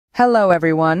Hello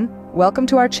everyone, welcome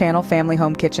to our channel Family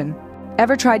Home Kitchen.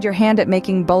 Ever tried your hand at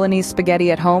making Bolognese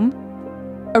spaghetti at home?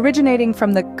 Originating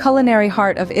from the culinary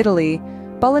heart of Italy,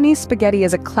 Bolognese spaghetti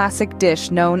is a classic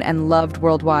dish known and loved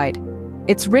worldwide.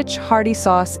 Its rich, hearty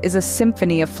sauce is a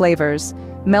symphony of flavors,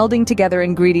 melding together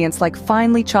ingredients like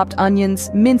finely chopped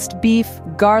onions, minced beef,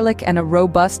 garlic, and a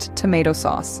robust tomato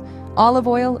sauce. Olive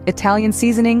oil, Italian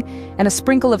seasoning, and a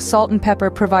sprinkle of salt and pepper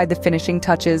provide the finishing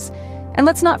touches. And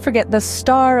let's not forget the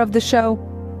star of the show,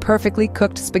 perfectly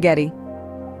cooked spaghetti.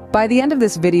 By the end of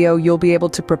this video, you'll be able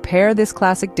to prepare this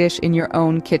classic dish in your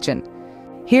own kitchen.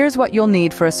 Here's what you'll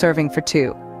need for a serving for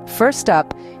two. First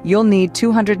up, you'll need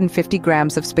 250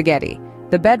 grams of spaghetti,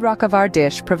 the bedrock of our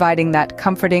dish, providing that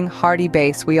comforting, hearty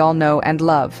base we all know and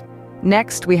love.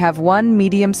 Next, we have one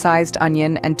medium-sized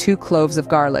onion and 2 cloves of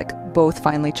garlic, both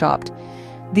finely chopped.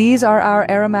 These are our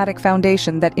aromatic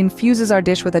foundation that infuses our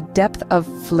dish with a depth of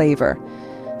flavor.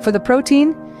 For the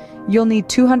protein, you'll need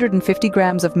 250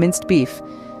 grams of minced beef,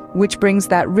 which brings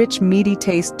that rich, meaty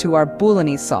taste to our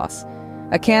Bolognese sauce.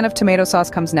 A can of tomato sauce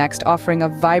comes next, offering a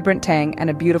vibrant tang and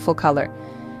a beautiful color.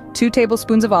 2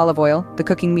 tablespoons of olive oil, the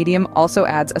cooking medium, also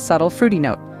adds a subtle fruity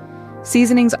note.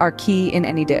 Seasonings are key in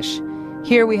any dish.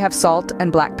 Here we have salt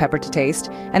and black pepper to taste,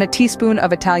 and a teaspoon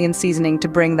of Italian seasoning to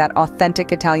bring that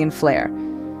authentic Italian flair.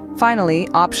 Finally,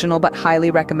 optional but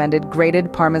highly recommended,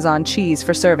 grated Parmesan cheese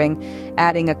for serving,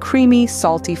 adding a creamy,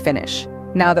 salty finish.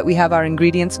 Now that we have our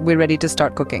ingredients, we're ready to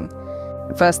start cooking.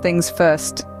 First things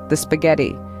first, the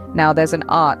spaghetti. Now there's an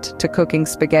art to cooking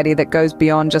spaghetti that goes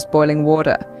beyond just boiling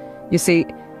water. You see,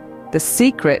 the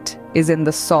secret is in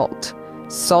the salt.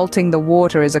 Salting the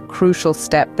water is a crucial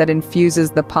step that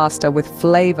infuses the pasta with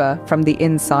flavor from the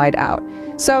inside out.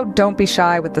 So don't be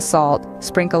shy with the salt.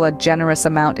 Sprinkle a generous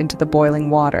amount into the boiling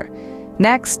water.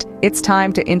 Next, it's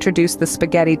time to introduce the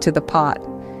spaghetti to the pot.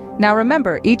 Now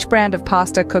remember, each brand of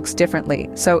pasta cooks differently,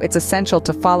 so it's essential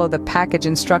to follow the package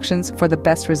instructions for the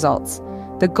best results.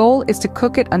 The goal is to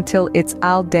cook it until it's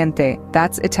al dente.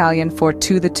 That's Italian for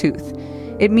to the tooth.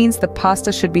 It means the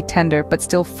pasta should be tender but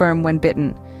still firm when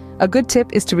bitten. A good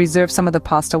tip is to reserve some of the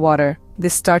pasta water.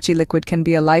 This starchy liquid can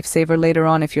be a lifesaver later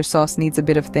on if your sauce needs a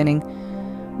bit of thinning.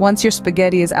 Once your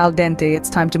spaghetti is al dente, it's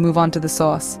time to move on to the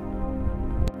sauce.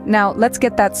 Now, let's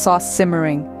get that sauce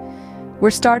simmering.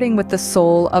 We're starting with the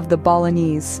soul of the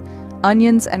Bolognese,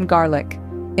 onions and garlic.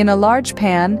 In a large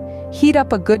pan, heat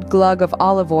up a good glug of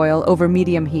olive oil over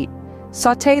medium heat.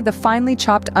 Sauté the finely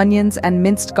chopped onions and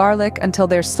minced garlic until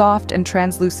they're soft and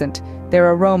translucent,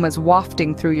 their aromas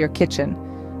wafting through your kitchen.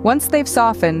 Once they've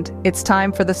softened, it's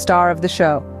time for the star of the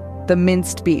show, the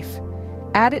minced beef.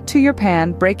 Add it to your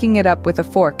pan, breaking it up with a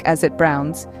fork as it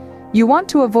browns. You want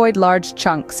to avoid large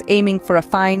chunks, aiming for a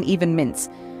fine, even mince.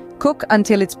 Cook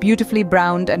until it's beautifully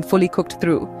browned and fully cooked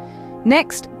through.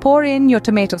 Next, pour in your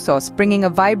tomato sauce, bringing a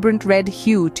vibrant red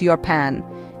hue to your pan.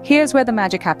 Here's where the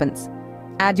magic happens.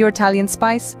 Add your Italian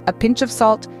spice, a pinch of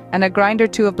salt, and a grind or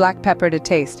two of black pepper to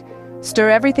taste.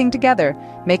 Stir everything together,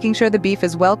 making sure the beef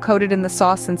is well coated in the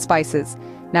sauce and spices.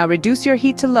 Now reduce your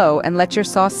heat to low and let your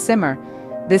sauce simmer.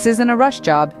 This isn't a rush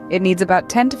job. It needs about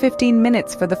 10 to 15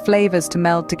 minutes for the flavors to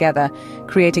meld together,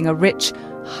 creating a rich,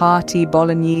 hearty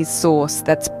Bolognese sauce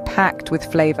that's packed with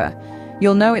flavor.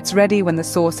 You'll know it's ready when the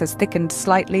sauce has thickened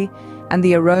slightly and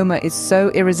the aroma is so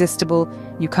irresistible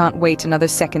you can't wait another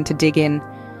second to dig in.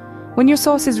 When your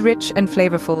sauce is rich and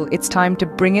flavorful, it's time to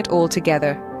bring it all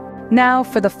together. Now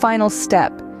for the final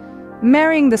step,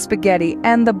 marrying the spaghetti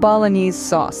and the Bolognese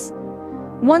sauce.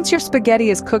 Once your spaghetti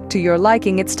is cooked to your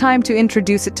liking, it's time to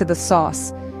introduce it to the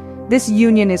sauce. This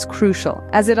union is crucial,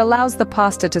 as it allows the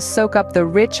pasta to soak up the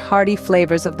rich, hearty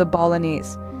flavors of the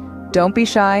Bolognese. Don't be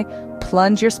shy,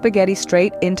 plunge your spaghetti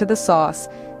straight into the sauce.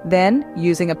 Then,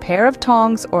 using a pair of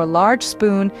tongs or a large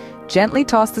spoon, gently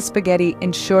toss the spaghetti,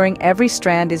 ensuring every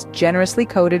strand is generously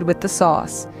coated with the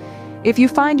sauce. If you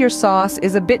find your sauce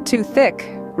is a bit too thick,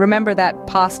 remember that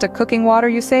pasta cooking water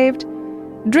you saved?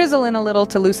 Drizzle in a little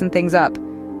to loosen things up.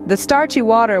 The starchy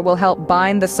water will help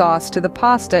bind the sauce to the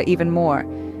pasta even more.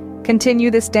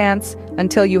 Continue this dance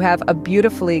until you have a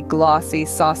beautifully glossy,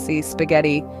 saucy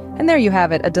spaghetti. And there you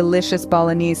have it, a delicious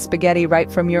Bolognese spaghetti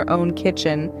right from your own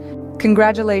kitchen.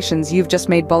 Congratulations, you've just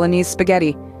made Bolognese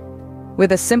spaghetti.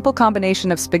 With a simple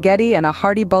combination of spaghetti and a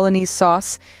hearty Bolognese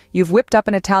sauce, you've whipped up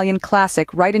an Italian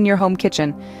classic right in your home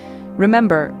kitchen.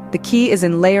 Remember, the key is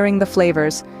in layering the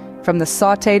flavors, from the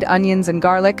sautéed onions and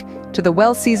garlic to the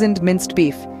well-seasoned minced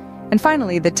beef, and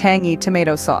finally the tangy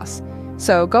tomato sauce.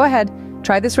 So go ahead,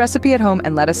 try this recipe at home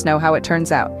and let us know how it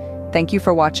turns out. Thank you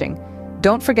for watching.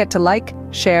 Don't forget to like,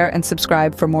 share, and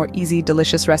subscribe for more easy,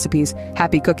 delicious recipes.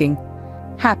 Happy cooking.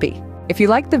 Happy. If you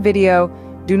liked the video,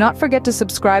 Do not forget to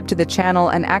subscribe to the channel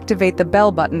and activate the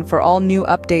bell button for all new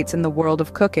updates in the world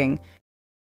of cooking.